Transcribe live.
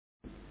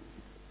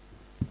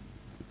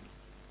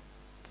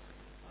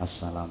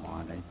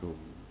Assalamualaikum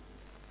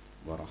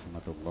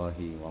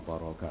warahmatullahi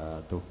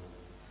wabarakatuh.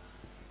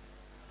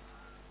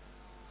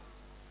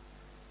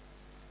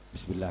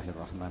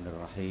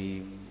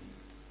 Bismillahirrahmanirrahim.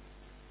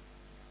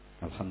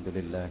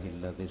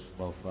 Alhamdulillahilladzi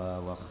istafa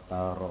wa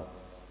ikhtara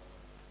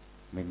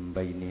min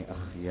baini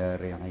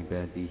akhyari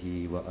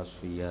ibadihi wa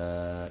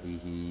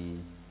asfiyaihi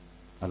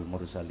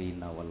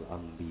al-mursalina wal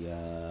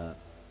anbiya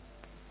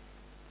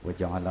wa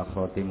ja'ala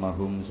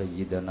khatimahum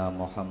sayyidina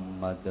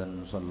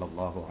Muhammadan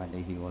sallallahu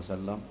alaihi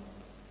wasallam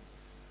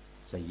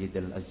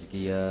sayyidul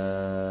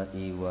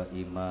azkiya'i wa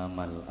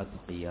imamal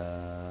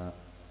atqiya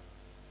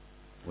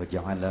wa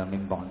ja'ala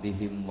min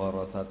ba'dihim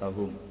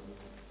warathatahum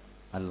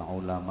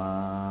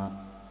al-ulama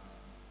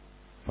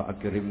fa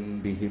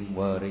akrim bihim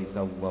waritha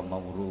wa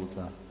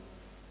mawrutha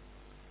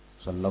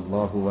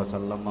sallallahu wa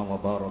sallama wa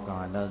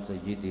baraka ala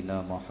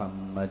sayyidina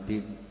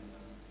Muhammadin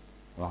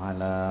wa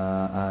ala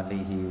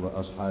alihi wa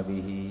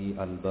ashabihi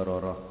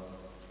al-bararah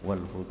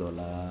wal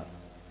fudala.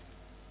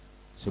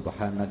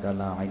 Subhanaka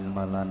la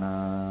ilma lana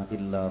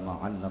illa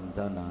ma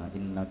 'allamtana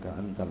innaka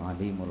antal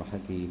alimul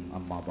hakim.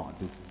 Amma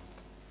ba'du.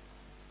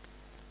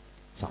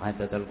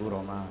 Sa'adatul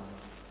qurama,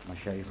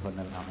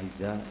 masyayikhana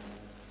al-a'izza,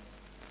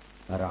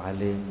 para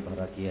alim,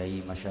 para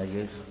kiai,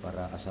 masyayikh,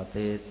 para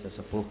asatid,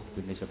 sesepuh,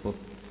 bini sepuh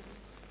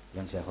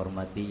yang saya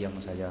hormati, yang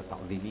saya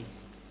taklimi,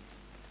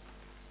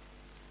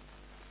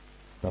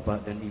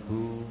 Bapak dan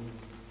Ibu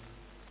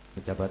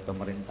pejabat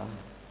pemerintah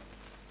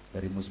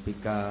dari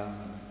Muspika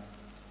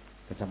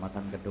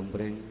Kecamatan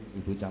Kedungbreng,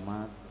 Ibu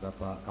Camat,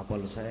 Bapak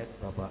Kapolsek,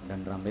 Bapak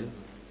dan Ramil,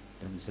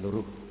 dan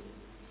seluruh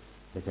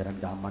jajaran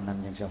keamanan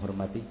yang saya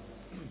hormati,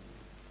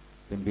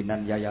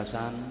 pimpinan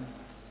yayasan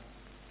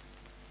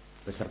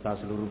beserta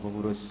seluruh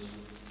pengurus,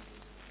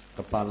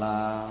 Kepala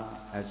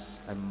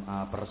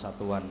SMA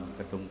Persatuan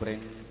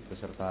Kedungbreng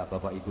beserta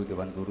Bapak Ibu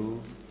Dewan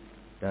Guru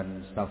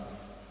dan staf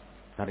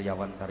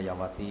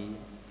karyawan-karyawati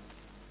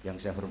yang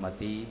saya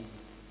hormati,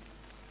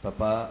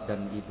 Bapak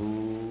dan Ibu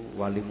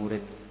wali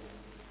murid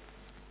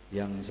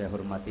yang saya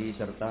hormati,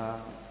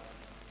 serta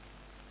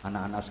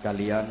anak-anak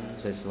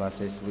sekalian,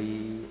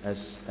 siswa-siswi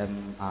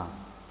SMA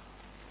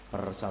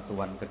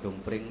Persatuan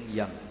Kedungbreng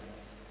yang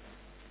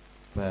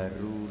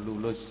baru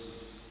lulus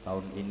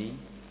tahun ini.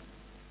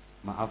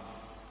 Maaf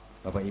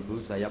Bapak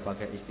Ibu, saya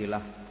pakai istilah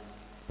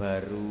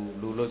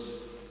baru lulus,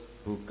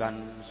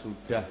 bukan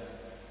sudah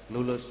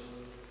lulus,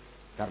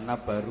 karena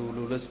baru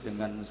lulus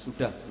dengan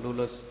sudah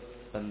lulus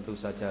tentu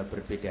saja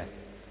berbeda.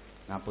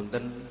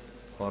 Ngapunten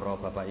para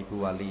Bapak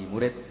Ibu wali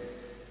murid,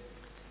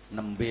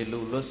 nembe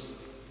lulus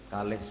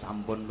kalih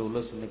sampun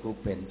lulus niku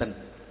benten.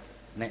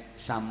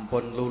 Nek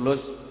sampun lulus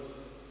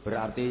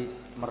berarti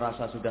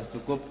merasa sudah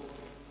cukup,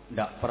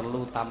 ndak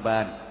perlu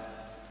tambahan.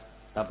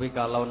 Tapi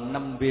kalau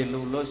nembe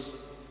lulus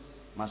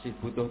masih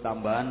butuh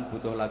tambahan,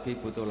 butuh lagi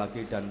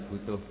dan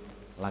butuh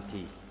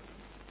lagi.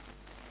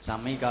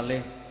 Sami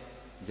kalih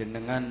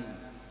jenengan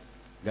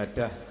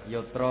gadah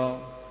yatra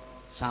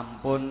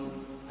sampun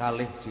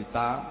kalih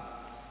juta,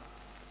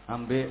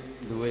 ambek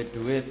duwe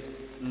duit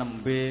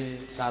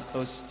nembe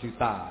 100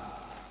 juta.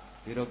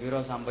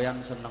 Kira-kira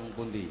sampeyan seneng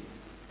pundi?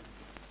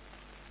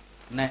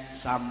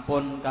 Nek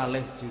sampun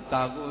kalih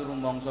juta ku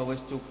rumangsa wis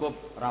cukup,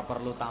 ora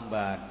perlu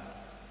tambahan.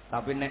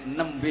 Tapi nek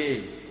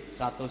nembe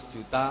 100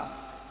 juta,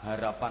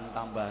 harapan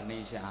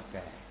tambahane isih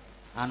akeh.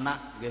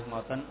 Anak nggih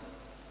ngoten,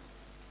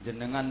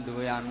 jenengan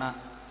duwe anak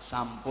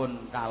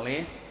sampun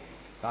kalih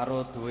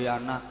karo duwe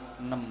anak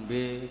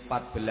nembe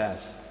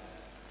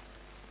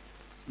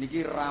 14.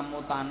 Niki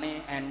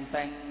ramutane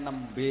enteng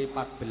nembe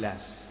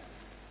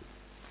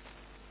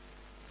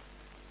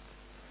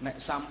 14. Nek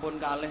sampun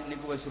kalih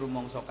niku wis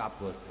rumangsa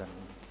kaboten.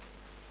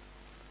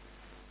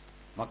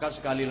 Maka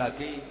sekali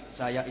lagi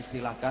saya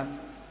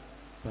istilahkan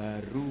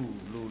baru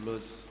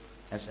lulus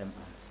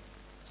SMA.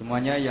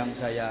 Semuanya yang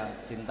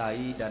saya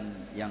cintai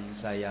dan yang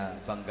saya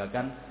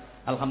banggakan,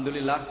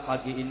 alhamdulillah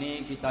pagi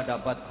ini kita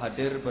dapat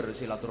hadir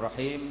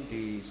bersilaturahim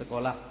di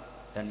sekolah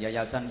dan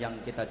yayasan yang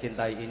kita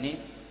cintai ini.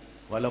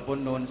 Walaupun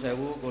nuwun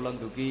sewu kula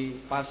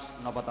ndugi pas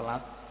napa telat.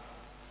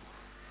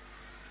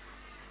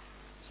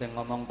 Sing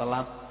ngomong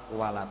telat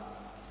walat.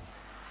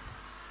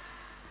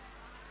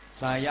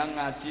 Saya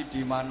ngaji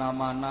di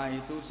mana-mana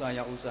itu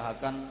saya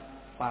usahakan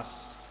pas.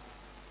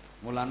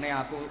 Mulane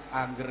aku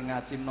angger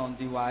ngaji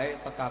nondi wae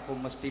tekaku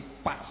mesti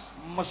pas,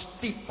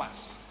 mesti pas.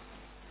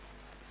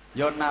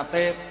 Ya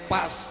nate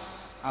pas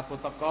aku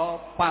teko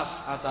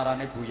pas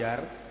acarane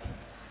buyar.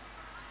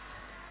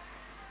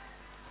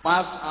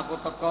 Pas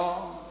aku teko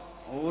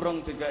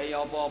urung dikai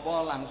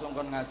apa-apa langsung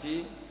kon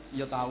ngaji,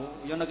 ya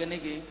tahu, ya nek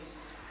niki.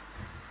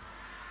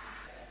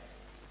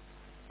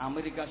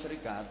 Amerika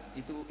Serikat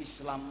itu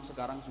Islam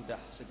sekarang sudah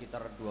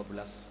sekitar 12%.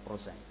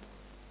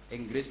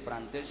 Inggris,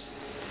 Prancis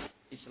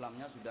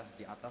Islamnya sudah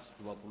di atas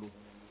 20%.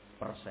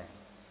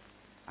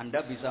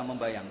 Anda bisa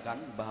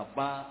membayangkan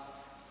bahwa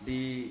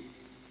di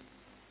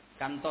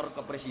kantor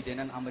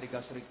kepresidenan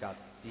Amerika Serikat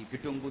di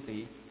Gedung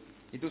Putih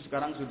itu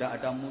sekarang sudah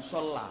ada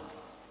musola.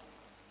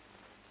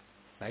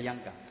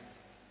 Bayangkan.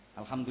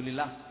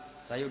 Alhamdulillah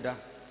saya sudah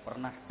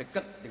pernah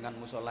deket dengan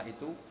musola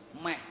itu,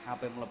 meh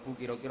ape mlebu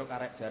kira-kira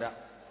karek jarak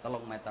 3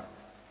 meter.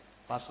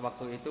 Pas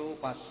waktu itu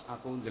pas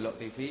aku ndelok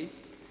TV,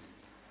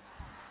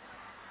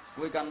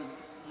 kuwi kan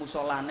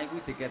musolane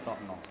kuwi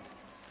diketokno.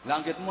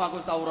 Langitmu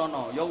aku tau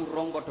rono, ya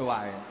urung padha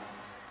wae.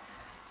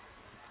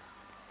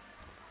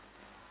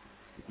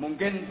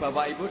 Mungkin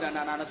Bapak Ibu dan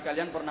anak-anak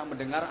sekalian pernah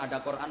mendengar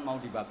ada Quran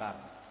mau dibakar.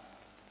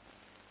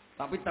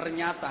 Tapi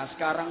ternyata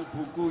sekarang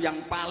buku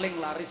yang paling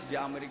laris di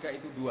Amerika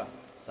itu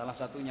 2. Salah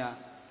satunya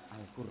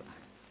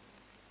Al-Quran.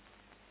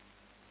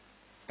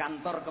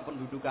 Kantor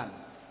kependudukan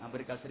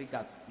Amerika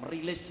Serikat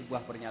merilis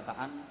sebuah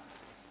pernyataan,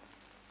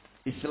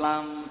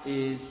 Islam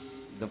is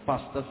the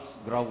fastest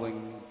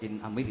growing in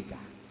America.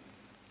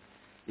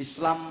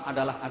 Islam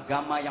adalah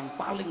agama yang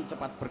paling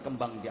cepat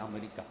berkembang di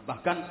Amerika.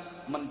 Bahkan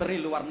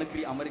Menteri Luar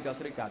Negeri Amerika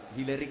Serikat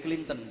Hillary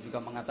Clinton juga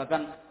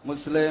mengatakan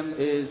Muslim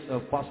is the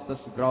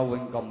fastest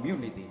growing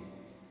community.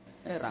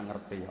 Ra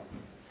ngerti ya.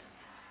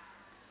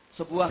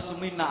 Sebuah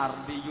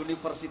seminar di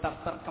universitas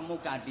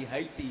terkemuka di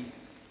Haiti,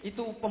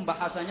 itu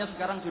pembahasannya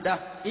sekarang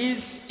sudah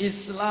is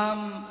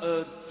Islam a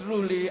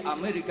truly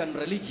American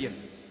religion.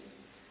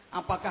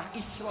 Apakah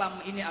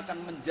Islam ini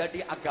akan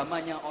menjadi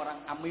agamanya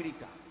orang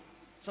Amerika?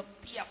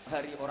 Setiap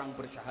hari orang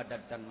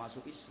bersyahadat dan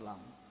masuk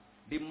Islam.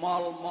 Di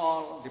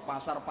mal-mal, di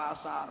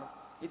pasar-pasar,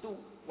 itu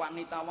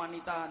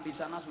wanita-wanita di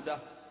sana sudah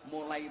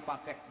mulai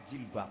pakai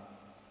jilbab.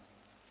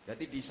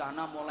 Jadi di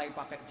sana mulai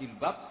pakai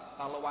jilbab,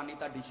 kalau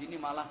wanita di sini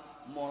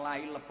malah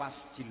mulai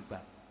lepas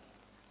jilbab.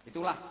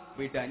 Itulah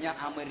bedanya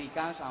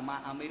Amerika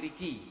sama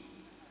Ameriki.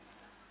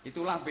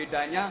 Itulah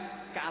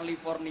bedanya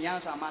California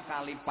sama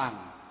Kalipang.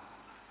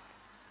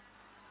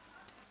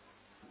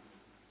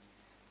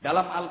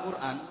 Dalam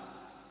Al-Quran,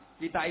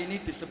 kita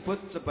ini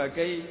disebut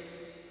sebagai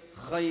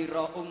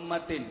khaira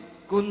ummatin.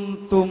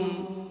 Kuntum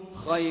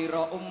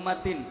khaira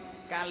ummatin.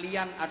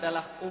 Kalian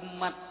adalah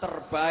umat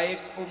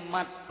terbaik,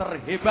 umat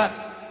terhebat.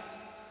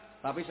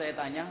 Tapi saya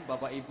tanya,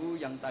 Bapak Ibu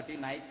yang tadi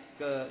naik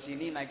ke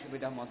sini, naik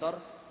sepeda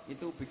motor,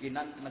 itu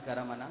bikinan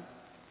negara mana?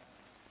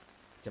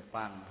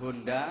 Jepang.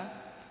 Honda,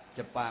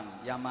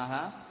 Jepang.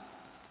 Yamaha,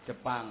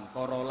 Jepang.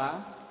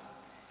 Corolla,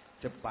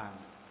 Jepang.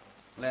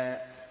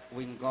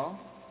 Wingko,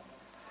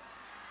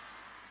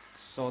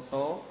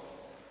 soto,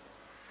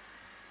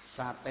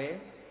 sate,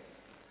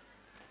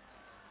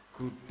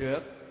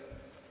 gudeg,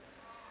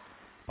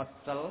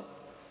 pecel,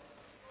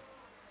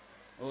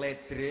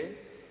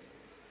 ledre.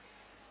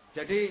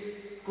 Jadi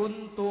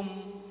kuntum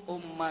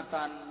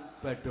ummatan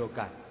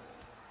badokan.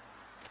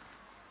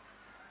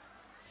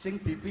 Sing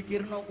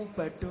dipikirno ku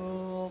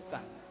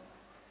badokan.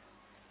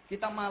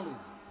 Kita malu.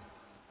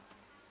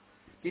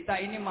 Kita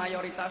ini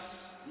mayoritas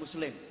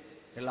muslim.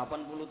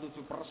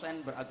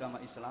 87% beragama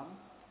Islam.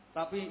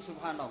 Tapi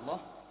subhanallah,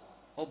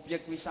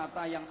 objek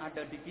wisata yang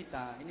ada di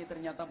kita ini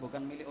ternyata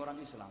bukan milik orang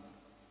Islam.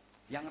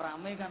 Yang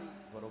rame kan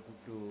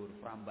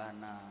Borobudur,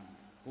 Prambanan,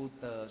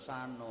 Kute,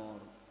 Sanur,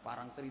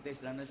 Parangtritis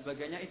dan lain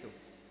sebagainya itu.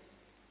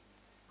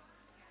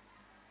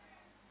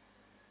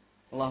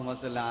 Allahumma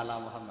sholli ala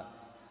Muhammad.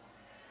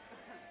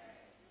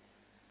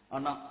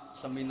 Ana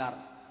seminar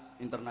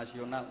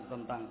internasional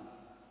tentang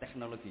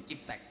teknologi,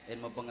 iptek,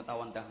 ilmu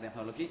pengetahuan dan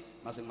teknologi,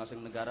 masing-masing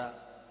negara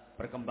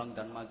berkembang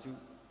dan maju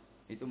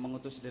itu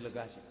mengutus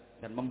delegasi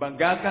dan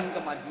membanggakan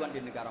kemajuan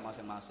di negara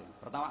masing-masing.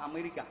 Pertama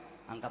Amerika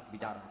angkat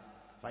bicara.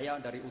 Saya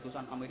dari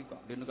utusan Amerika,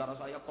 di negara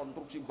saya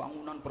konstruksi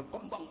bangunan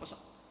berkembang pesat.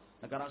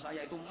 Negara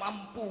saya itu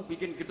mampu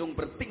bikin gedung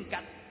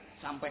bertingkat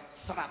sampai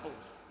 100.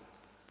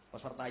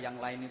 Peserta yang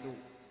lain itu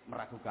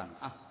meragukan.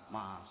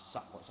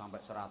 Masa kok sampai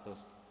 100?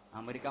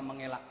 Amerika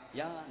mengelak.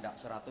 Ya enggak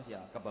 100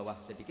 ya, ke bawah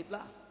sedikit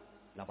lah.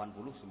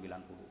 80,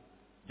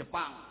 90.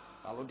 Jepang,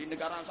 kalau di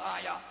negara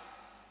saya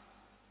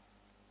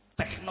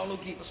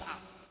teknologi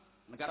pesawat.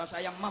 Negara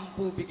saya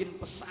mampu bikin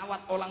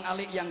pesawat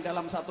olang-alik yang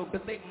dalam 1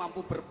 detik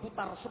mampu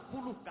berputar 10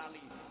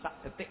 kali.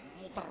 1 detik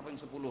muter ping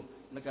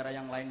 10. Negara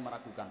yang lain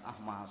meragukan.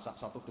 Masa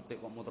 1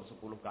 detik kok muter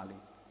 10 kali?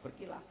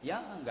 Berkilah.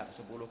 Ya enggak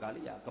 10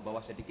 kali ya, ke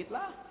bawah sedikit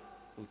lah.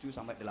 7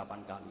 sampai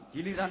 8 kali.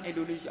 Giliran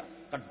Indonesia,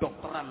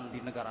 kedokteran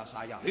di negara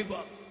saya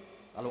hebat.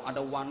 Kalau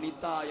ada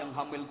wanita yang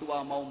hamil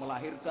tua mau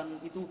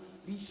melahirkan, itu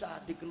bisa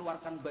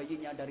dikeluarkan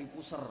bayinya dari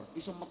puser.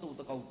 Iso metu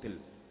teka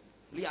udil.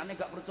 Liane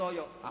gak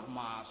percaya,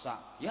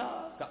 masa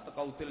ya gak teka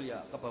udil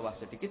ya, ke bawah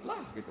sedikit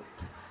lah gitu.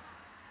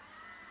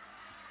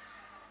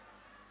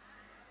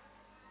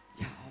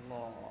 Ya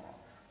Allah.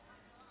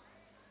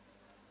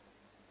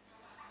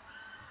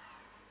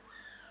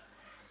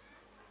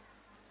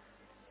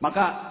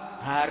 Maka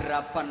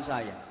harapan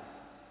saya,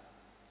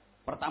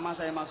 pertama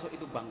saya masuk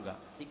itu bangga.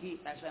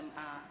 Iki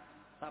SMA,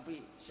 tapi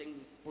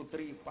sing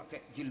putri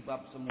pakai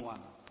jilbab semua,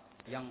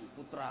 yang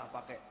putra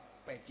pakai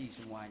peci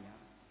semuanya.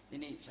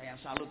 Ini saya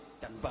salut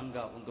dan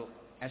bangga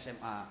untuk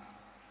SMA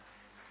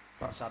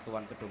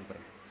Persatuan Kedung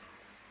Pring.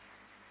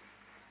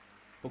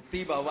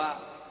 Bukti bahwa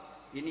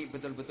ini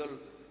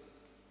betul-betul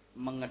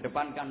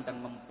mengedepankan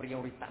dan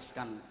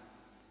memprioritaskan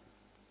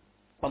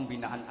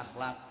pembinaan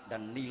akhlak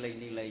dan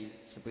nilai-nilai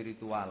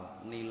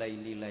spiritual,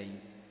 nilai-nilai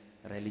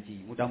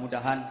religi.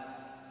 Mudah-mudahan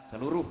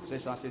seluruh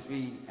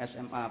siswa-siswi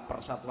SMA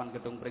Persatuan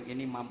Gedung Pring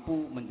ini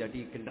mampu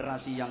menjadi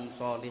generasi yang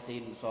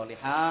sholihin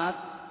sholihat,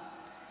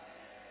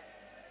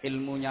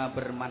 ilmunya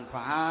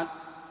bermanfaat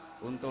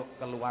untuk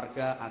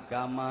keluarga,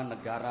 agama,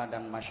 negara,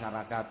 dan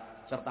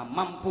masyarakat, serta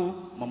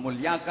mampu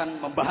memuliakan,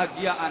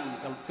 membahagiakan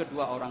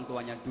kedua orang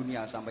tuanya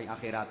dunia sampai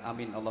akhirat.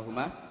 Amin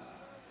Allahumma.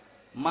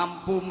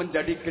 Mampu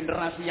menjadi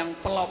generasi yang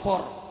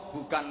pelopor,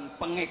 bukan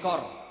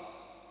pengekor,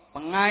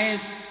 pengais,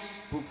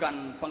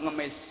 bukan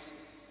pengemis,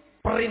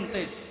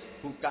 perintis,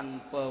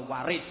 bukan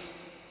pewaris.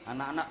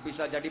 Anak-anak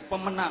bisa jadi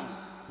pemenang,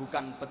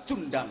 bukan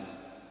pecundang.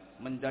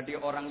 Menjadi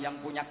orang yang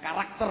punya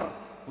karakter,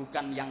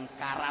 bukan yang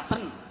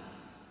karaten.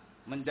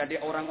 Menjadi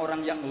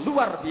orang-orang yang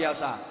luar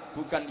biasa,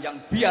 bukan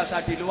yang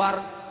biasa di luar.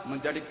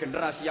 Menjadi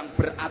generasi yang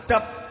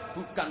beradab,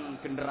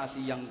 bukan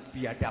generasi yang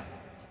biadab.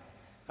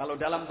 Kalau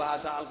dalam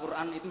bahasa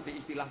Al-Quran itu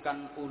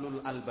diistilahkan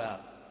ulul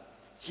albab.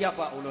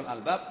 Siapa ulul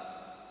albab?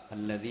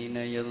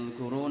 Alladzina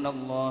yadhkuruna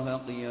Allaha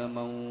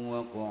qiyaman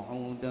wa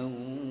qu'udan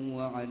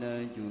wa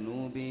 'ala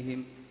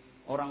junubihim.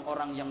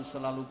 Orang-orang yang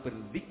selalu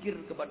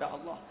berzikir kepada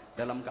Allah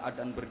dalam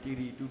keadaan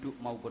berdiri, duduk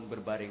maupun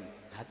berbaring.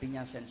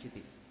 Hatinya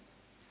sensitif.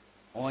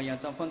 Wa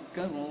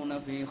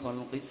yatafakkaruna fi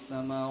khalqis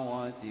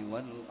samawati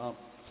wal ardh.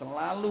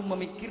 Selalu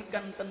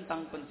memikirkan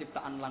tentang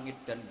penciptaan langit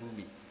dan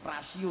bumi.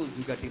 Rasio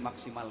juga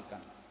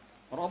dimaksimalkan.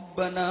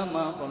 Rabbana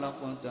ma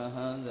khalaqta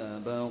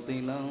hadza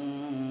batilan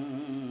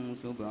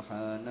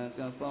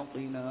subhanaka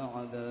faqina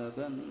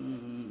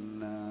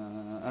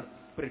adzabannar.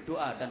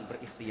 Berdoa dan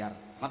berikhtiar.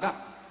 Maka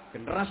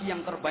generasi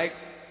yang terbaik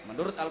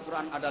menurut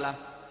Al-Quran adalah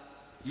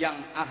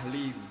yang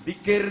ahli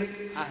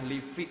zikir,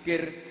 ahli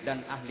fikir,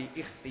 dan ahli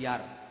ikhtiar.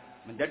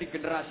 Menjadi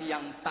generasi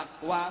yang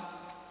takwa,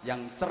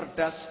 yang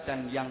cerdas,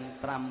 dan yang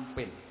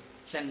terampil.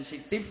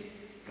 Sensitif,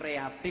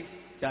 kreatif,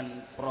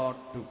 dan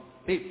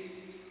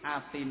produktif.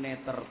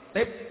 Atine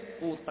tertib,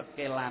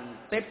 uteke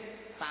lantip,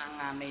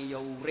 tangane ya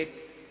urip.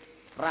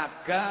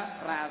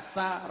 Raga,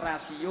 rasa,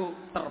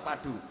 rasio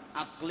terpadu.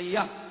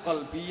 Akliyah,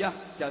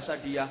 qalbiyah,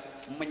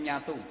 jasadiyah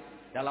menyatu.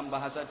 Dalam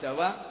bahasa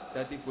Jawa,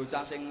 dadi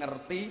bocah sing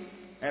ngerti,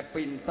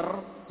 pinter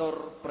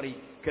tur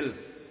prigel.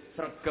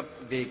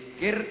 Sregep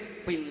dzikir,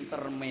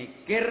 pinter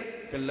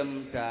mikir,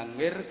 gelem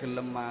dangir,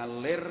 gelem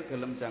malir,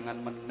 gelem jangan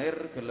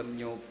menir, gelem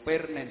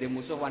nyopir, nek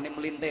musuh wani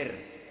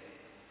melintir.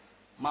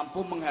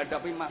 Mampu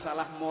menghadapi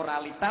masalah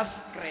moralitas,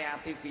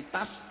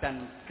 kreativitas,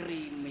 dan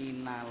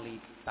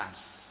kriminalitas.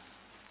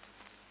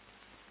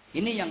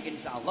 Ini yang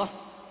insya Allah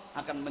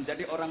akan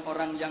menjadi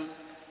orang-orang yang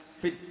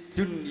fid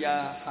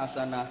dunya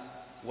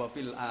hasanah wa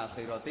fil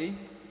akhirati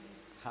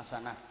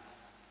hasanah.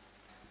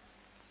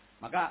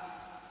 Maka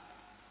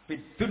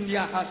fid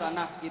dunya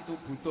hasanah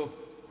itu butuh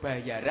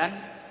bayaran,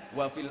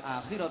 wa fil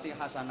akhirati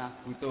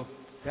hasanah butuh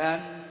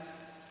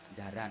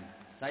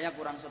ganjaran. Saya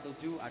kurang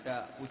setuju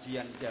ada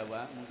pujian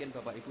Jawa, mungkin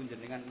Bapak Ibu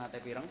jenengan nate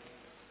pireng.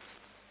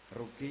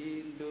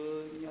 Rugi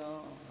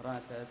donya ra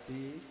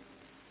dadi.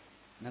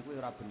 Nah kuwi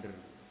ora bener.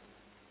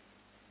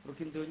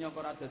 Rugi donya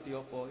kok ora dadi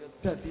apa? Ya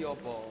dadi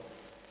apa?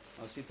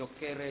 Sida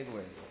kere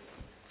kowe.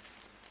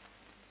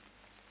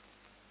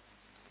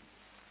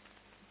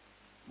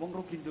 Wong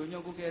rugi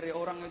donya ku kere,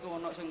 orang itu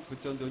ana sing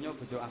bejo donya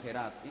bejo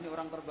akhirat. Ini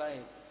orang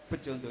terbaik.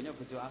 Bejo donya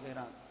bejo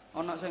akhirat.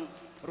 Ana sing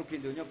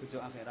rugi donya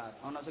bejo akhirat,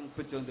 ana sing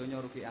bejo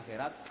donya rugi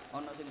akhirat,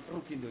 ana sing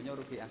rugi donya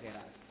rugi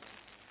akhirat.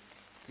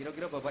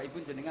 Kira-kira Bapak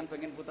Ibu jenengan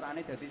pengen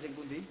putrane dadi sing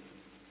pundi?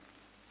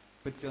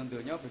 Bejo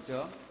donya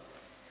bejo.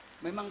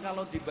 Memang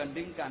kalau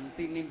dibandingkan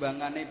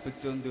tinimbangane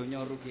bejo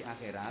donya rugi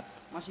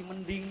akhirat, masih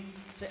mending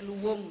sik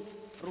luwung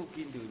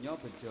rugi donya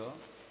bejo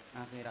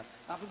akhirat.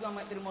 Tapi kok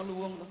mek trimo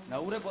luwung to. Lah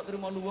urip kok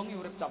trimo luwung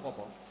iki urip cak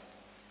apa?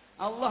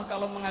 Allah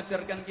kalau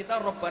mengajarkan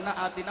kita Rabbana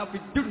atina fid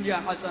dunya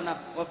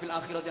hasanah wa fil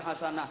akhirati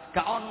hasanah.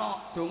 Gak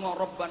ono donga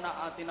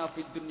Rabbana atina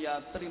fid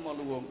dunya trimo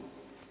luwung.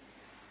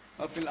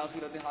 Wa fil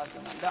akhirati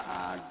hasanah. Ndak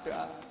ada.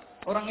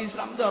 Orang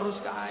Islam itu harus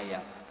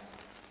kaya.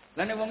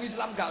 Lah nek wong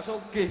Islam gak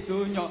sugih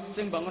donya,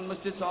 sing bangun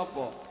masjid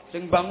sapa?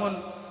 Sing bangun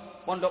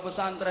pondok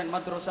pesantren,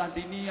 madrasah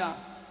diniyah,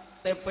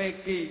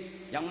 TPQ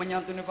yang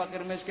menyantuni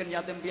fakir miskin,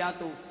 yatim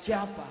piatu.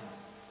 Siapa?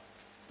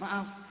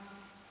 Maaf.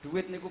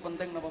 Duit niku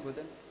penting napa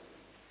mboten?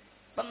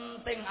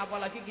 Penting,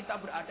 apalagi kita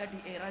berada di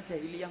era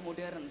jahiliyah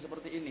modern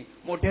seperti ini.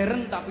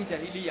 Modern tapi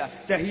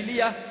jahiliyah,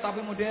 jahiliyah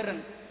tapi modern.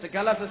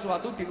 Segala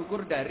sesuatu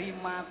diukur dari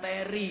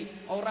materi.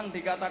 Orang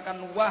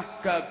dikatakan wah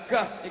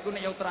gagah iku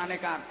nek utrane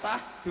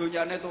kathah,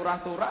 donyane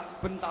turah-turah,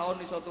 ben taun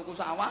iso tuku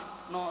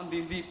sawah, no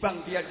ndi-ndi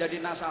bang dia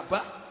jadi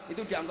nasabah,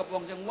 itu dianggap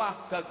wong sing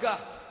wah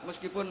gagah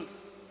meskipun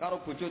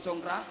karo bojo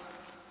congkrah,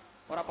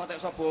 ora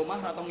patek sapa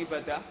omah, ora tau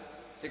ibadah.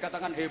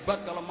 Dikatakan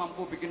hebat kalau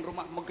mampu bikin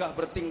rumah megah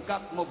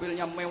bertingkat,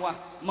 mobilnya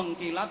mewah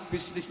mengkilat,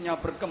 bisnisnya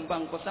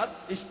berkembang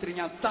pesat,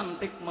 istrinya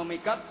cantik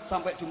memikat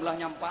sampai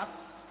jumlahnya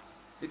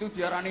 4. Itu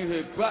diarani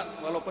hebat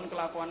walaupun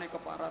kelakuannya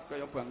keparat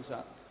kaya bangsa.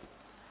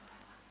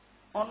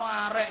 Ono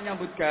arek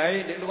nyambut gawe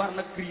di luar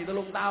negeri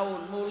 3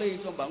 tahun, mulai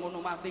iso bangun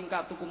rumah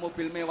tingkat, tuku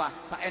mobil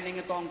mewah,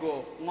 saeninge tangga,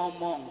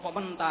 ngomong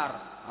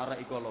komentar,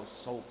 arek iku lho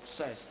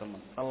sukses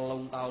temen.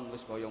 3 tahun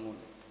wis kaya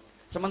ngono.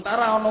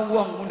 Sementara ana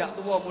wong mundak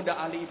tuwa, mundak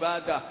ahli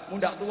ibadah,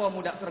 mundak tuwa,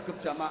 mundak sregep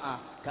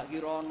jamaah, gak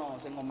kira ana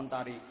sing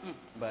ngomentari,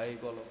 mbae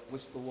kala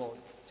wis tuwa,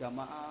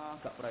 jamaah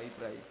gak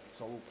prai-prai,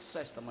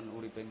 sukses temen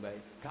uripe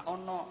mbae. Gak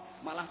ana,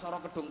 malah cara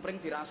kedung pring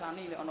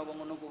dirasani lek ana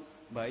wong ngono ku.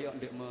 Mbae yo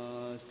ndek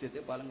masjid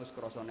paling wis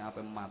krasane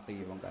ape mati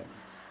wong kae.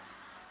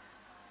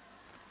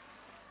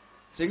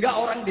 Sehingga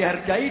orang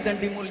dihargai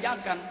dan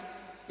dimuliakan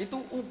itu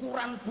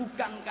ukuran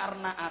bukan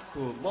karena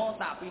agama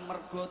tapi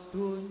mergo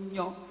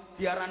donya.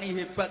 Diarani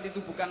hebat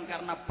itu bukan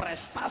karena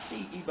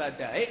prestasi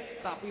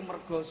ibadahe tapi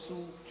mergo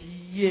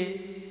sugihe.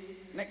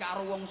 Nek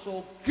karo wong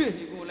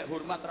sugih iku lek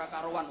hormat ra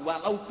karuan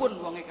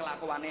walaupun wonge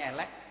kelakuane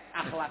elek,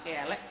 akhlake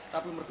elek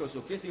tapi mergo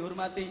sugih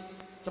dihormati.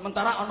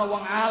 Sementara ana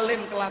wong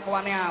alim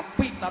kelakuane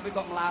apik tapi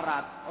kok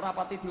melarat, ora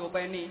pati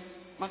diopeni.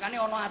 Makane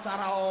ana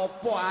acara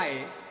apa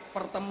ae,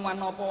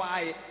 pertemuan apa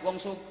wae, wong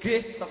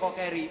sugih teko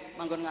keri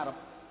manggon ngarep.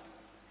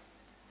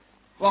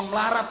 Wong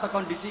melarat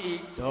teko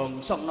ndisiki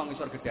dongsong nang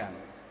ngisor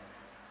gedang.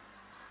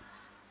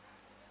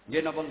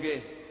 Nggih napa nggih?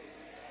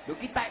 Lho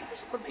kita itu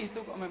seperti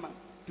itu kok memang.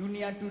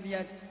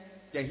 Dunia-dunia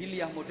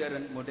jahiliyah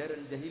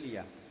modern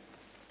jahiliyah.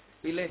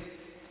 Pilih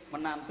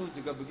menantu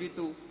juga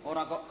begitu.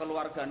 Ora kok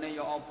keluargane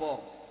ya apa?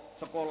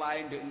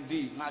 Sekolahe ndek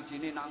endi,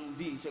 ngajine nang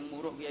endi, sing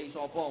muruh kiai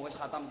sapa, wis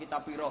khatam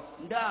kitab pira.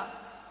 Ndak.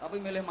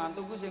 Tapi milih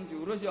mantu ku sing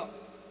diurus ya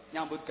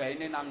nyambut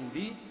gaene nang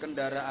endi,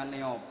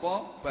 kendaraane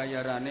apa,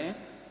 bayarane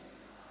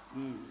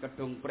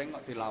kedung pring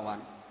kok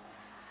dilawan.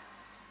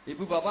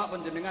 Ibu bapak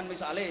panjenengan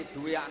misale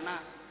duwe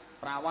anak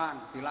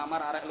perawan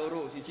dilamar arek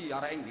loro, siji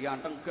arek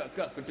ganteng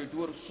gagah gede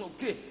dhuwur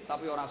sugih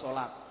tapi ora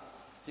salat.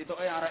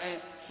 Sitoke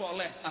areke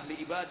soleh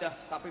ahli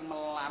ibadah tapi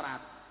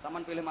melarat.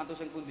 Taman pilih mantu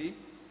sing pundi?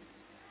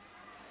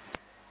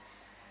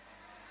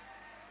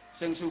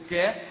 Sing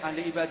sugih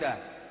ahli ibadah.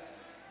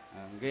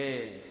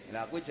 Nggih,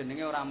 lha kuwi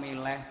jenenge ora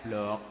milih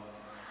blok.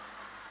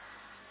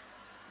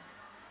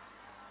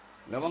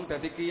 Lah wong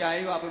dadi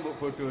kiai kok ape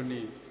mbok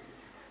bodoni.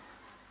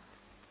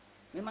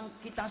 Memang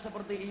kita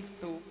seperti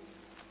itu.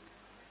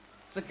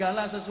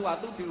 Segala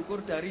sesuatu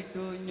diukur dari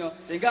dunia.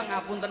 Sehingga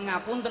ngapunten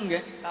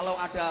nggih, kalau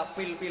ada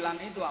pil-pilan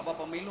itu apa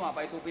pemilu,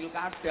 apa itu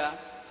pilkada,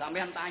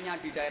 sampean tanya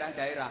di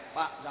daerah-daerah,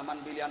 Pak,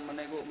 zaman pilihan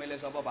meniku milih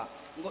sapa,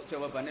 Pak? Engko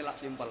jawabannya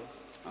lak simpel.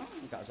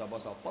 Enggak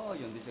sapa-sapa,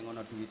 ya ndi sing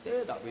ana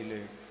duwite tak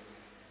pilih.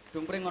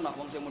 Dung pring ana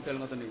wong sing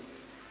model ngoten niku.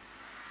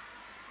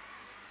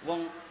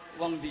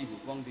 Wong ndi, Bu?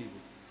 Wong ndi, Bu?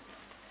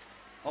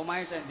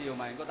 Omahe sing ndi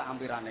omahe, engko tak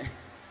ampirane.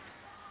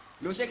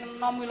 Lho sing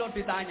enom lho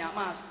ditanya,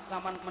 Mas,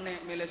 sampean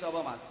milih sapa,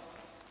 Mas?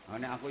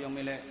 Nek aku yang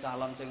milih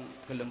calon sing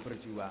gelem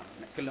berjuang.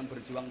 Nek gelem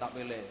berjuang tak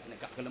pilih. Nek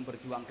gak gelem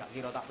berjuang gak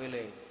kira tak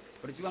pilih.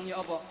 Berjuang ya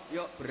apa?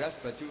 Ya beras,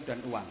 baju dan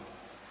uang.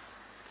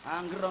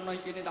 Angger ana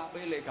iki tak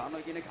pilih, gak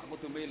ana iki gak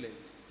kudu milih.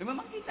 Ya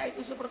memang kita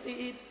itu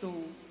seperti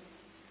itu.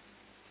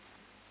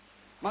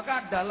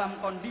 Maka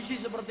dalam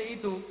kondisi seperti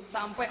itu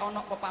sampai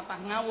ana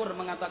pepatah ngawur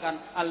mengatakan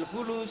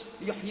al-fulus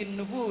yuhyin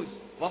nufus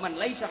wa man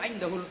laisa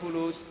indahul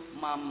fulus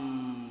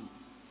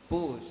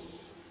mampus.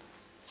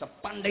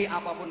 Sepandai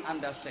apapun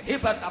Anda,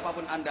 sehebat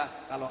apapun Anda,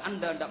 kalau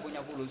Anda tidak punya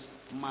fulus,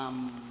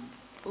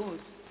 mampus.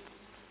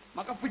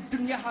 Maka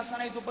dunia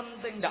hasanah itu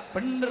penting, tidak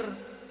benar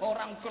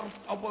orang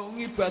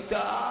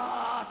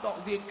ibadah, tok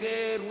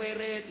zikir,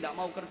 wirid, tidak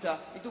mau kerja,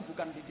 itu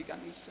bukan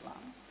didikan Islam.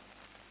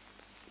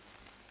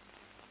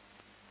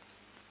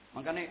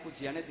 Makanya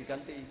pujiannya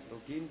diganti,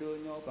 rugi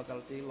donya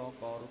bakal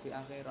cilaka, rugi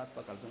akhirat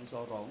bakal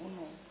sengsara,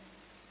 ngono.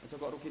 Aja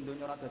kok rugi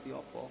donya ora dadi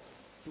apa.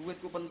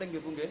 Duitku penting nggih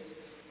Bu nggih.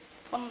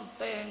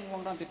 Penting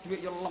wong nang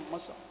duit ya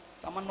lemes.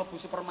 Taman mlebu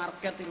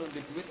supermarket iki lho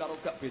ndek duit karo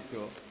gak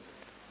beda.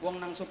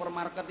 Wong nang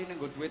supermarket iki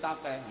nggo duit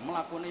akeh,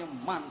 mlakune ya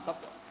mantep.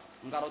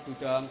 Karo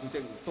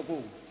dudang-duding tuku.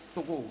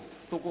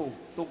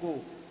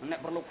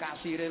 Nek perlu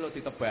kasire lho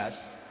ditebas.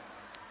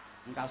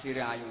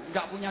 Kasire ayu.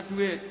 Enggak punya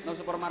duit nang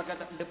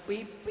supermarket ndek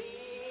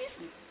pipis.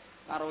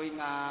 Karo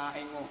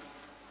ingo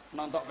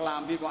nontok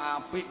kelambi kok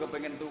apik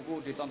kepengin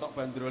tuku ditontok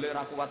bandrole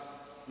ra kuat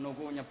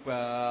nuku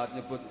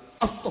nyebut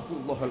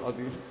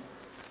astagfirullahaladzim.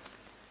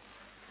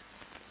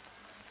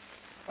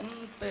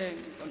 Penting,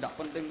 tidak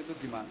penting itu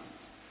gimana?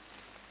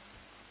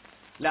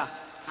 Lah,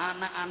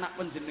 anak-anak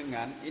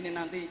penjenengan ini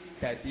nanti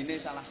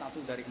dadine salah satu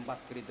dari 4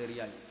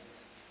 kriteria.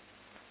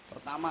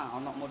 Pertama,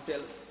 anak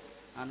model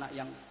anak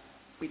yang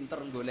pinter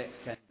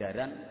golek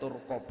ganjaran,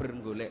 tur kober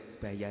golek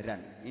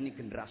bayaran. Ini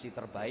generasi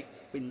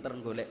terbaik, pinter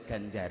golek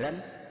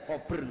ganjaran,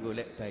 kober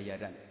golek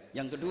bayaran.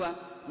 Yang kedua,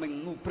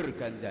 menguber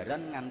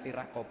ganjaran nganti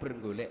ra kober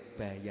golek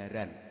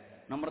bayaran.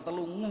 Nomor 3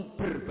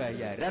 nguber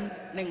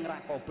bayaran ning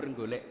ra kober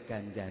golek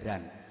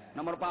ganjaran.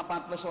 Nomor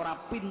 4 wis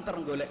ora pinter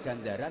golek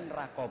ganjaran,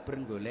 ra kober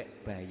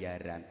golek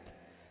bayaran.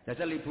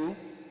 Jajal Ibu,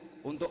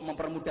 untuk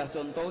mempermudah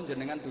contoh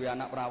jenengan duwe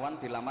anak perawan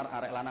dilamar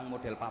arek lanang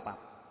model papat.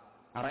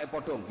 Areke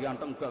padha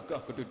ganteng,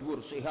 gagah, gede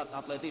dhuwur, sehat,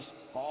 atletis,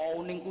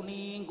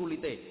 kuning-kuning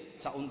kulite,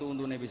 sak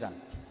untu-untune pisan.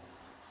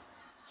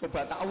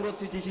 Coba tak urut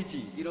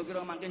siji-siji,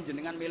 kira-kira mangken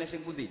jenengan milih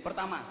sing pundi?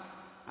 Pertama,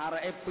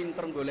 areke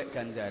pinter golek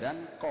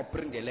ganjaran,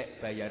 kober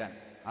golek bayaran.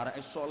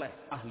 Areke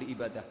soleh, ahli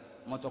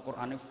ibadah, maca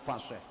Qur'ane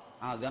fasih,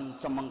 azan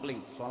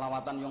cemengkling,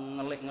 sholawatan yang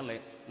ngelik-ngelik,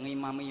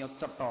 ngimami yo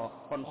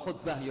cetha, kon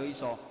khutbah yo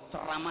iso,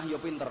 ceramah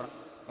yo pinter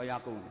kaya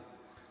aku.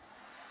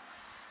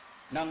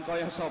 Nang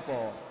kaya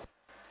sapa?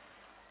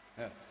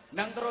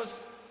 Nang terus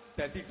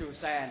dadi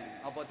dosen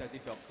apa dadi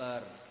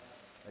dokter.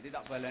 Jadi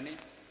tak baleni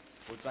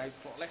bocah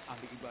soleh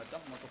ahli ibadah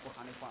maca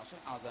Qur'ane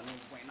fasih azane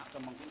enak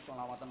cemengkling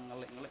sholawatan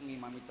ngelik-ngelik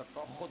ngimami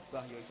cetha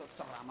khutbah ya iso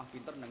ceramah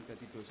pinter nang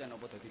dadi dosen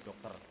apa dadi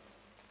dokter.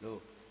 Lho.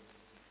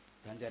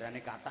 Ganjarane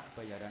kathah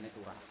bayarane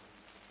turah.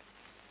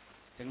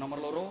 Sing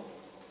nomor loro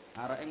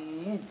arek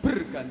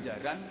nguber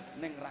ganjaran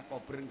ning ra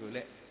kober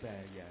golek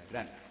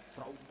bayaran.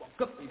 Srau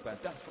wegep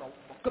ibadah, srau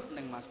wegep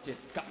ning masjid,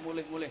 gak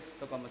mulih-mulih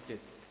teko masjid.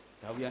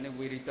 Gaweane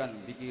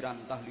wiridan,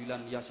 pikiran,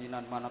 tahlilan,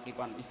 yasinan,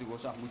 manakipan,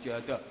 istighosah,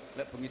 mujahadah,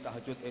 lek bengi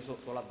tahajud esuk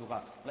salat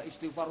duha. Lek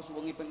istighfar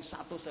suwengi ping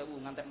 100.000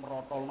 ngantek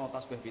merotolno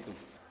tasbih 7.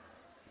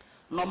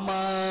 Nang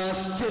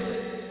masjid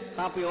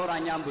tapi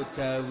ora nyambut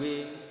gawe,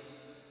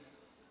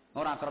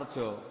 ora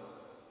kerja.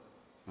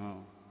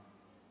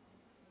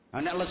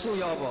 Nek lesu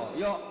ya apa?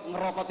 Ya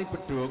ngerokoti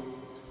beduk.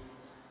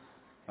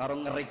 Karo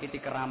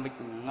ngerikiti keramik,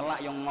 ngelak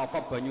yang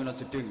ngokop banyune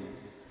jeding.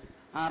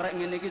 Arek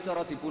ngene iki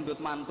cara dipundhut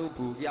mantu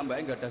Bu, ki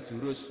ambake gadah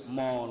jurus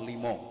mo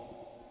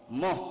 5.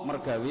 Moh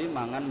mergawe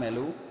mangan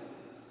melu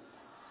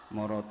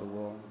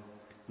maratuwa.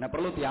 Nek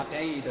perlu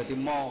diakehi dadi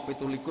mo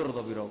 17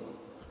 to pira.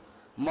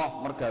 Moh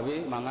mergawe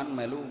mangan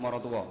melu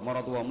maratuwa.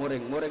 Maratuwa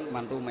muring-muring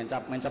mantu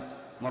mencap-mencep.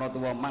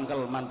 Maratuwa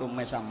mangkel mantu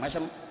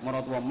mesam-mesem.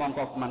 Maratuwa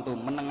mongkok mantu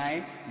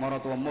menengae.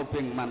 Maratuwa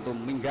mubing mantu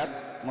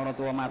minggat.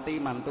 Maratuwa mati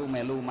mantu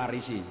melu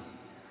marisi.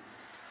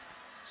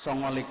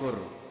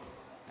 29.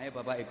 Ayo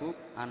Bapak Ibu,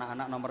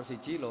 anak-anak nomor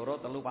 1, 2,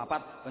 3,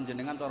 4,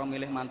 panjenengan cara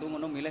milih mantu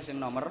ngono milih sing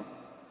nomor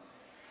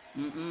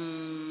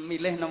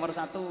milih nomor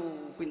 1,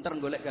 pinter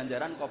golek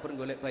ganjaran, kober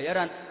golek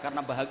bayaran,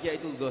 karena bahagia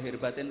itu zahir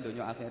batin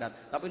dunia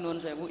akhirat. Tapi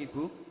nuwun sewu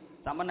Ibu,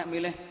 sampean nek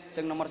milih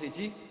sing nomor 1,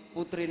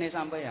 putrine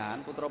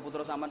sampean,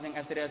 putra-putra sampean sing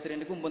estri-estri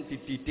niku pun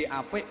dididik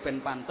apik ben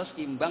pantes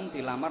imbang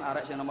dilamar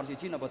arek sing nomor 1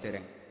 napa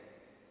dereng?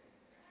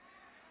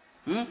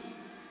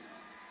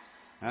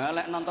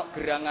 Lek nontok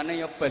gerangane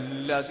ya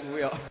belas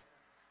kuwi ya.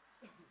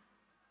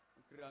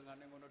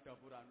 Gerangane ngono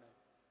dapurane.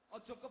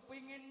 Aja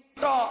kepingin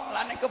tok,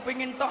 lah nek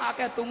kepingin tok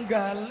akeh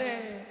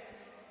tunggale.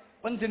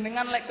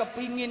 Panjenengan lek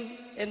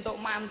kepingin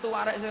entuk mantu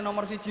arek sing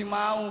nomor 1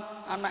 mau,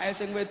 anake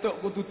sing wedok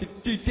kudu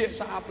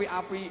dididik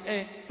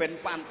saapik-apike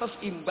ben pantes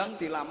imbang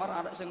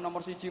dilamar arek sing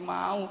nomor 1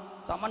 mau.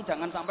 Saman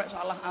jangan sampai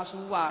salah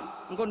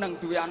asuhan. Engko nang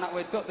duwe anak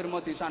wedok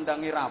trimo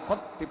disandangi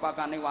rapet,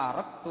 dipakani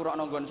wareg,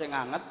 turokno nggon sing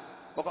anget.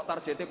 Pokok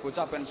targete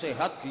bocah ben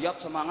sehat,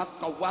 giat,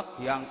 semangat, kuat,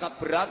 diangkat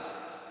berat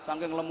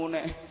saking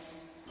lemune.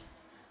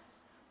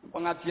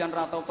 Pengajian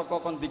ratau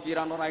teko kon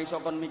pikiran ora iso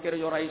kon mikir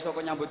ya ora iso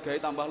kon nyambut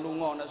gawe tambah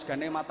lunga nek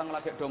segane mateng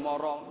lagi do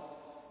morong.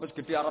 Wis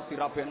gedhe arep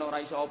dirabekno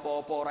ora iso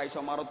apa-apa, ora iso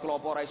marut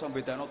klopo, ora iso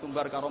bedano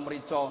tumbar karo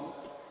mrica.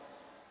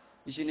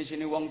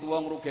 Isine-sine wong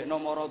tuwa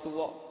ngrugekno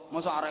maratuwa.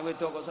 Mosok arek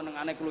wedok kok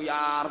senengane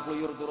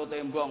kluyar-kluyur turu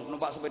tembong,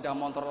 numpak sepeda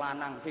motor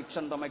lanang,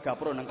 fiction to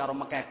megapro nang karo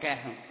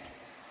mekekeh.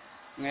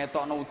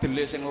 Ngetokno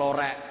udele sing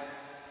lorek.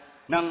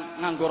 Nang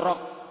nganggo rok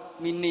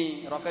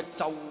mini, roket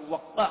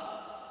cowek.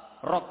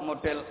 Rok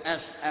model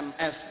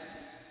SMS.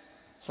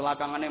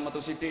 Selakangane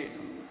metu sithik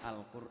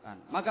Al-Qur'an.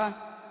 Maka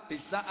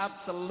di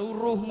saat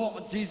seluruh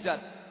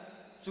mukjizat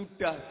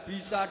sudah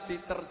bisa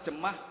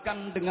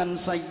diterjemahkan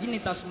dengan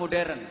sayyinitas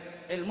modern,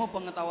 ilmu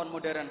pengetahuan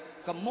modern,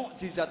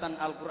 kemukjizatan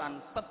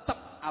Al-Qur'an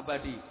tetap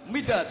abadi,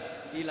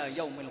 midad ila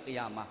yaumil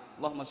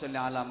qiyamah. Allahumma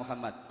sholli ala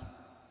Muhammad.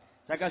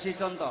 Saya kasih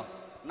contoh,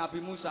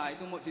 Nabi Musa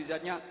itu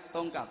mukjizatnya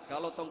tongkat.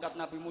 Kalau tongkat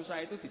Nabi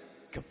Musa itu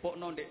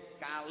digepokno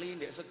ndek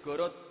kali, ndek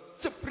segara,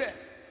 jebrek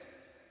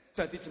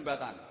jadi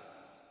jembatan.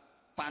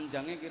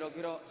 Panjangnya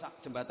kira-kira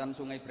jembatan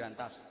Sungai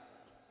Brantas.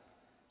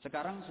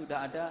 Sekarang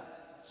sudah ada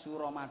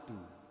Suramadu.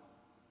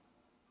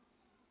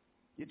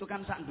 Itu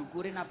kan sak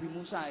ndukure Nabi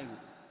Musa itu.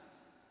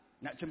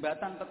 Nah,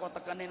 jembatan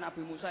teko-tekane Nabi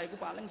Musa itu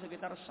paling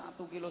sekitar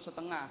 1,5 kilo.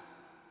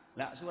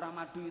 Lah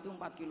Suramadu itu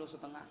 4,5 kilo.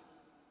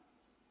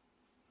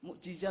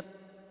 Mukjizat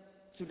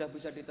sudah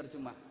bisa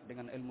diterjemah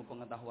dengan ilmu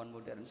pengetahuan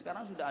modern.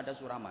 Sekarang sudah ada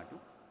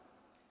Suramadu.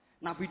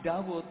 Nabi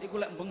Dawud itu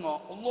lek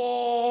bengok,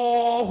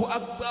 Allahu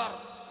Akbar,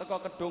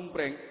 teko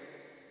kedongpreng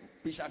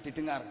bisa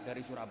didengar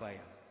dari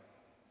Surabaya.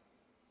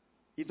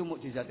 Itu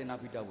mukjizatnya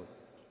Nabi Dawud.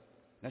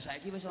 Nah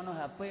saiki wis ana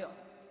HP kok,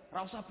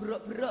 ora usah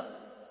berok-berok,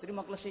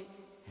 terima klesi.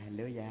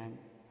 Halo yang.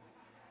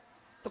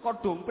 Teko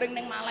dompreng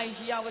ning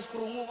Malaysia wis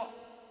krungu kok.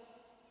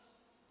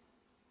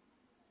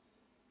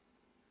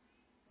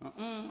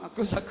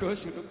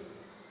 Agus gitu.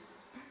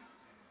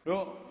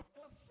 Loh,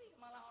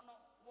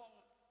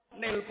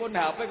 nelpon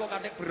HP kok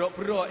katik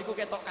berok-berok, iku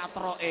ketok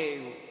katroke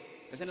iku.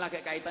 Wis lagi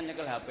kaitan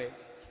nyekel HP.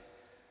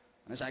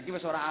 Nah saiki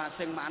wis ora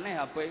asing maneh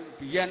HP.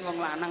 Biyen wong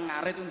lanang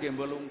ngarit ku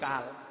nggembol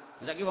lungkal.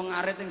 Saiki wong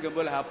ngarit sing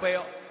nggembol HP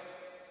kok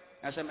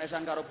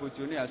SMS-an karo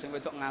bojone, sing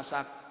wedok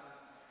ngasak.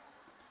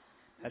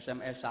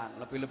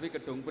 SMS-an, lebih-lebih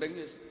kedongpring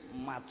wis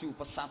maju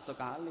pesat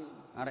sekali.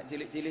 Arek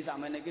cilik-cilik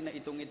sakmene iki nek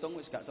itung-itung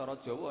wis gak cara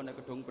Jawa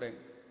nek kedongpring.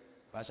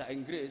 Bahasa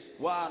Inggris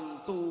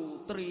 1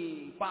 2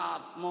 3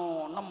 4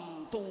 5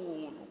 6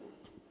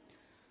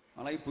 7.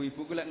 Malah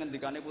ibu-ibu ku lek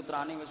ngendikane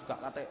putrane wis gak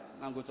kate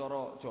nganggo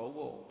cara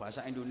Jawa,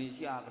 bahasa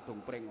Indonesia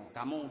kedongpring.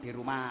 Kamu di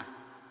rumah,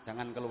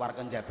 jangan keluar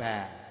ke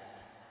njaba.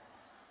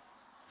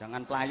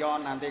 Jangan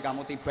pelayon nanti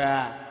kamu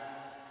tiba.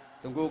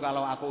 Tunggu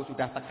kalau aku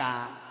sudah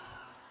teka.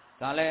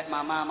 Soalnya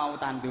mama mau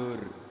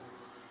tandur.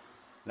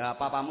 Lah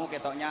papamu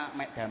ketoknya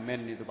mek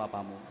gamen itu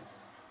papamu.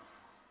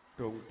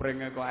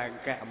 Dongpringnya kok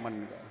engkek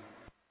men kok.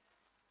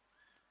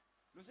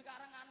 Lu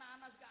sekarang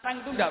anak-anak sekarang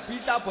itu ndak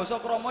bisa basa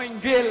krama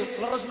inggil,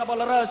 leres napa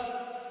leres?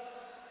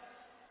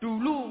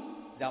 Dulu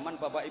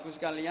zaman Bapak Ibu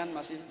sekalian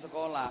masih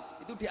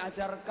sekolah, itu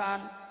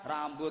diajarkan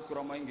rambut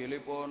krama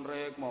inggilipun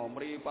rikma,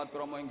 mripat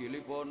krama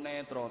inggilipun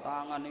netra,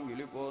 tangan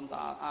inggilipun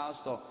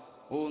asta,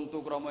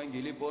 untuk krama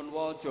inggilipun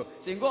waja.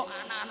 Sehingga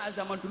anak-anak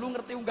zaman dulu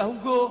ngerti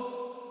unggah-ungguh.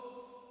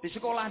 Di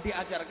sekolah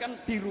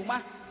diajarkan, di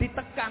rumah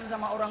ditekan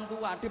sama orang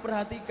tua,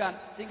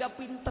 diperhatikan sehingga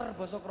pinter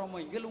basa krama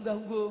inggil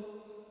unggah-ungguh.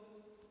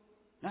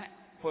 Nah,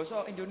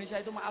 basa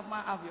Indonesia itu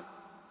maaf-maaf ya.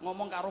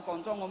 Ngomong karo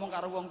kanca, ngomong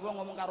karo wong tua,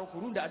 ngomong karo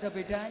guru ndak ada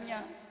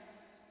bedanya.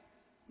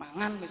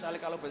 Mangan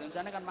misalnya kalau bahasa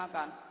Indonesia kan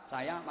makan,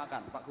 saya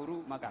makan, Pak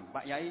Guru makan,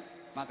 Pak Yai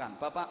makan,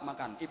 Bapak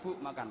makan, Ibu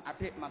makan,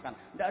 adik makan,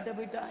 ndak ada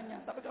bedanya.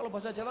 Tapi kalau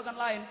bahasa Jawa kan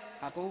lain.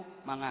 Aku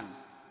mangan,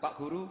 Pak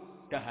Guru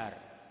dahar,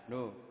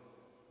 loh,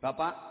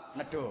 Bapak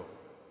nedo,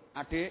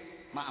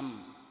 adik maem,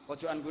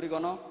 pojokan guri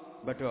kono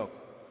bedok,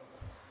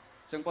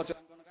 sing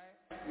pojokan kono kae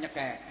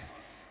nyekek,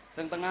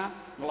 sing tengah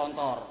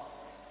ngelontor,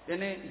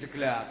 ini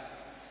jeglak,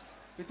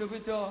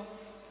 beda-beda,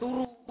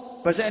 turu.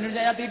 Bahasa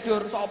Indonesia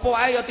tidur, sopo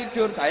ae ya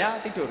tidur, saya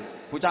tidur,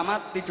 Bu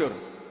Camat tidur,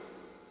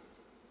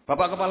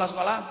 Bapak Kepala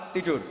Sekolah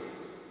tidur,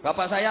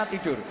 Bapak saya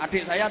tidur,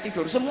 adik saya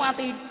tidur, semua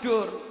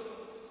tidur.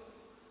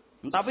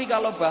 Tapi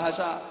kalau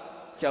bahasa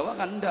Jawa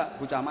kan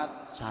enggak, Bu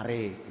Camat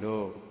sare,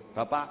 loh,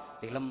 Bapak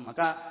tilem.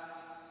 Maka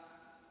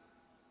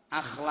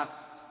akhlak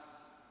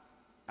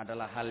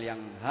adalah hal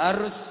yang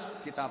harus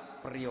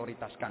kita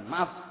prioritaskan.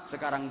 Maaf,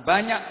 sekarang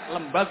banyak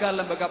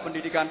lembaga-lembaga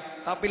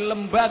pendidikan, tapi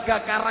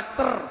lembaga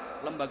karakter,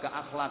 lembaga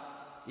akhlak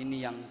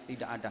ini yang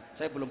tidak ada.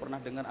 Saya belum pernah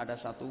dengar ada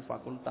satu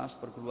fakultas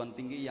perguruan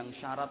tinggi yang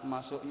syarat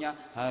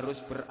masuknya harus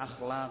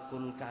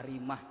berakhlakul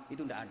karimah.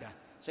 Itu tidak ada.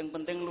 Yang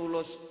penting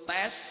lulus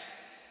tes,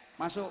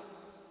 masuk.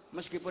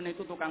 Meskipun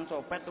itu tukang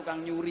copet,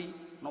 tukang nyuri,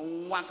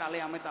 nuwak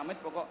kali amit-amit,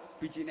 pokok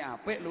bijine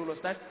apik,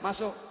 lulus tes,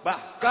 masuk.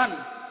 Bahkan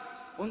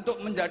untuk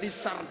menjadi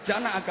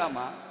sarjana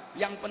agama,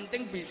 yang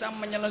penting bisa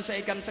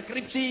menyelesaikan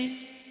skripsi.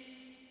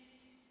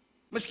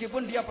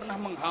 Meskipun dia pernah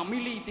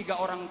menghamili 3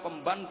 orang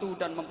pembantu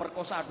dan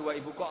memperkosa 2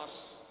 ibu kos.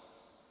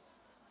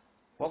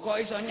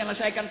 Pokoknya bisa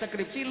menyelesaikan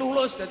skripsi,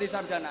 lulus jadi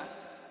sarjana.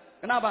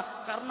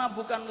 Kenapa? Karena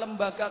bukan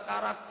lembaga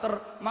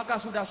karakter.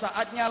 Maka sudah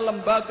saatnya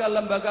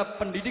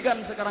lembaga-lembaga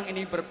pendidikan sekarang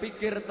ini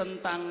berpikir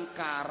tentang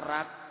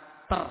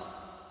karakter.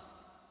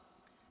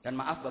 Dan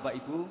maaf Bapak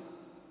Ibu,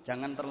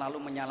 jangan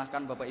terlalu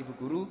menyalahkan Bapak Ibu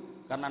guru,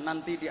 karena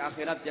nanti di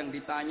akhirat yang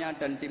ditanya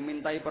dan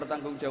dimintai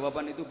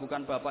pertanggungjawaban itu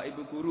bukan Bapak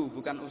Ibu guru,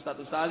 bukan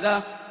Ustadz Ustazah,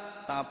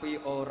 tapi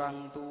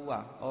orang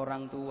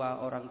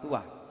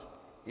tua.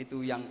 Itu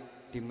yang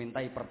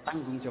dimintai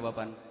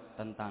pertanggungjawaban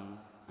tentang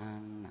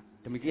anak.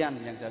 Demikian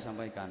yang saya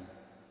sampaikan.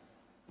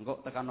 Engkau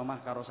tekan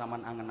omah karo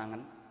saman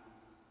angen-angen.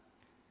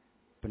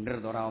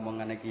 Bener to ora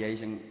omongane kiai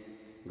sing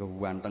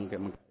ganteng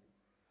kayak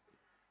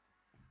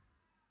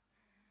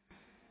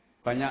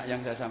banyak yang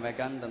saya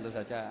sampaikan, tentu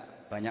saja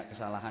banyak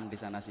kesalahan di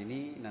sana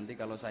sini. Nanti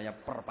kalau saya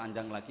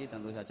perpanjang lagi,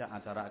 tentu saja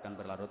acara akan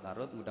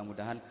berlarut-larut.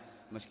 Mudah-mudahan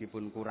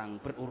meskipun kurang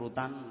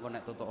berurutan, kok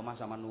nek tutuk omah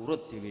sama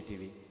nurut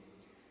dewi-dewi.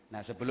 Nah,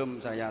 sebelum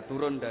saya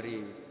turun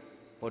dari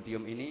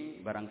podium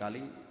ini,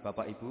 barangkali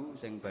Bapak Ibu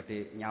sing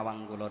badhe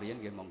nyawang kula riyen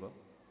nggih monggo.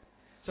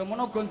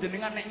 Semono go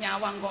jenengan nek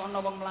nyawang kok ana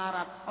wong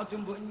melarat, aja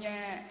mbok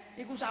nyek.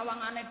 Iku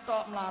sawangane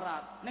tok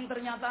melarat. Ning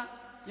ternyata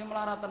ya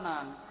melarat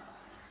tenan.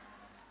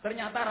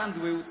 Ternyata ra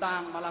duwe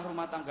utang, malah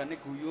rumah tanggane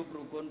guyub,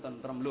 rukun,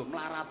 tentrem. Lho,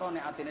 mlarato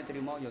nek atine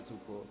trima ya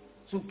cukup.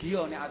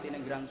 Sugiya nek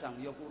atine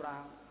ngrangsang ya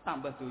kurang.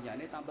 Tambah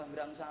donyane tambah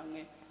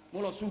ngrangsange.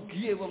 Mula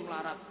sugihe wong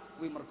melarat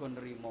kuwi mergo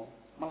nrima.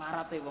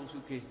 Melarate wong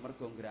sugih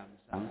mergo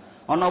ngrangsang.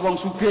 Ana wong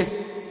sugih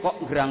kok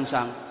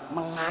ngrangsang,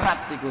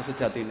 melarat iku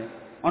sejatine.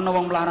 Ana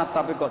wong melarat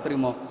tapi kok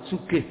trima,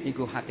 sugih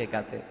iku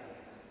hakikate.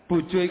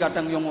 Bojoe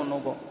kadang yo ngono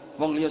kok.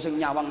 Wong liya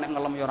sing nyawang nek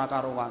ngelem ya ora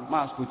karuan.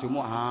 Mas,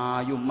 bojomu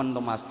ayu men to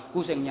Mas.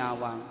 Ku sing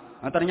nyawang.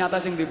 Nah, ternyata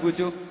sing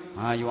dibujuk,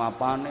 ayo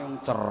apane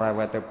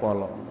cerewete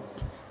polo.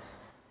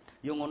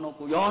 Yo ngono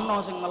ku, yo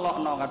ana sing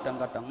ngelokno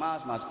kadang-kadang,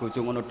 Mas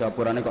bojo ngono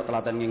dapurane kok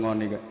telaten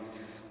ngingoni kok.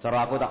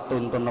 Cara aku tak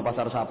tuntun nang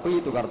pasar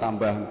sapi tukar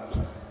tambah.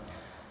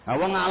 Nah,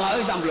 wong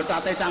ngaloki sak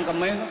mbletate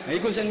cangkeme,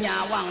 iku sing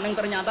nyawang, ning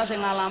ternyata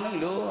sing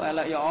ngalami lho,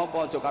 elek ya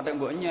apa aja kathek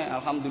mbok nyek.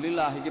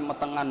 Alhamdulillah iki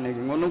metengan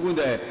iki. Ngono ku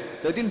ndek.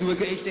 Dadi duwe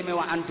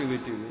keistimewaan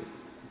dhewe-dhewe.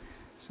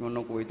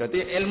 Ngono kuwi.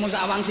 Dadi ilmu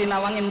sawang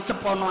sinawangin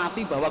cepono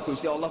ati bahwa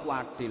Gusti Allah ku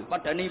adil.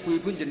 Padane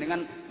ibu-ibu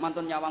jenengan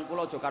mantun nyawang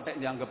kula aja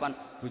kathek dianggepan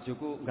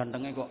bojoku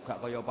gantenge kok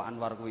gak kaya Pak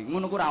Anwar kuwi.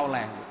 Ngono ku ora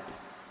oleh.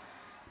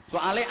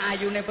 Soale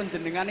ayune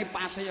panjenengane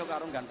pase ya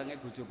karo gantenge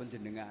bojo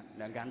panjenengan.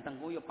 Lah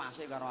gantengku ya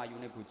pase karo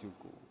ayune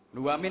bojoku.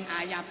 Lho amin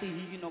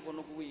ayatihi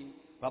ngono kuwi.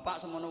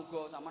 Bapak semono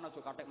uga sampean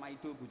aja kathek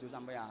maido bojo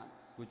sampean.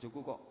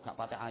 Bojoku kok gak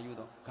patek ayu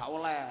to. Gak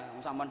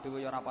oleh, sampean dhewe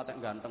ya ora patek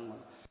ganteng.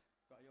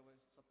 Kok ya wis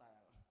setel.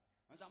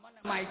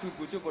 Sampean nek maido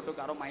bojo padha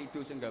karo maido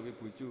sing gawe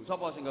bojo.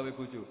 Sapa sing gawe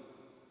bojo?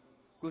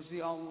 Gusti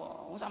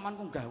Allah. Sampean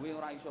ku gawe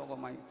ora iso kok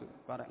maido.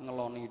 Karek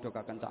ngeloni do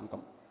kaken cangkem.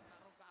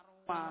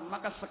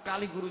 Maka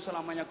sekali guru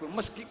selamanya guru.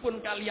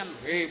 Meskipun kalian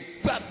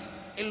hebat,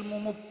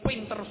 ilmumu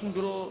pinter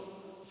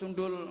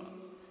sundul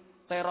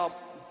terop,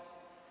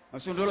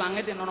 sundul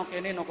langit yang nono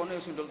kene, nono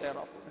kono sundul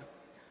terop.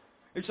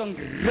 Iso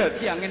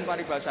ngeraki angin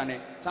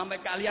paribasane.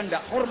 Sampai kalian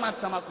ndak hormat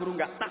sama guru,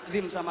 nggak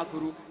takzim sama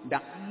guru,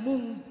 ndak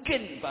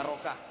mungkin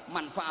barokah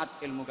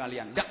manfaat ilmu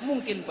kalian, ndak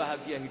mungkin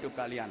bahagia hidup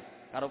kalian.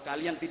 Kalau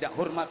kalian tidak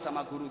hormat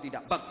sama guru,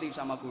 tidak bakti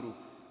sama guru,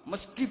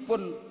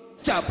 meskipun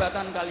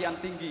jabatan kalian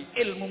tinggi,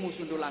 ilmumu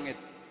sundul langit.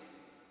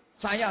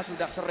 Saya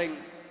sudah sering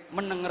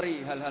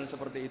menengeri hal-hal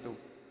seperti itu.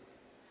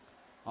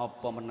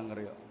 Apa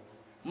menengeri ya?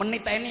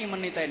 Meniteni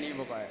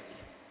pokoknya.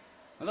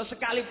 Kalau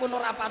sekalipun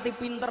ora pati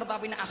pinter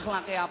tapi nek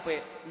akhlake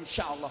apik,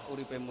 insyaallah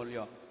uripe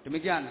mulya.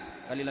 Demikian,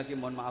 kali lagi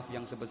mohon maaf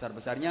yang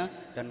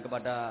sebesar-besarnya dan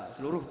kepada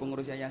seluruh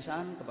pengurus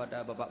yayasan,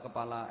 kepada Bapak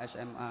Kepala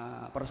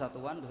SMA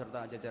Persatuan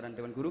beserta jajaran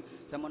Dewan Guru,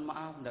 saya mohon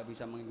maaf tidak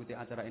bisa mengikuti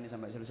acara ini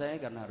sampai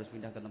selesai karena harus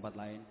pindah ke tempat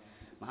lain.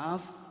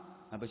 Maaf.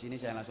 Habis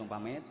ini saya langsung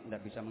pamit,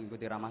 tidak bisa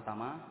mengikuti ramah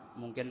tamah.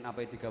 Mungkin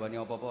apa yang digawani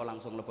apa-apa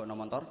langsung lebokno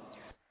motor.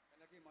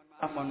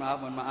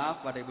 Mohon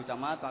maaf pada Ibu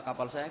Camat, Pak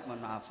Kapolsek, mohon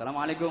maaf.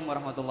 Assalamualaikum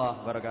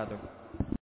warahmatullahi wabarakatuh.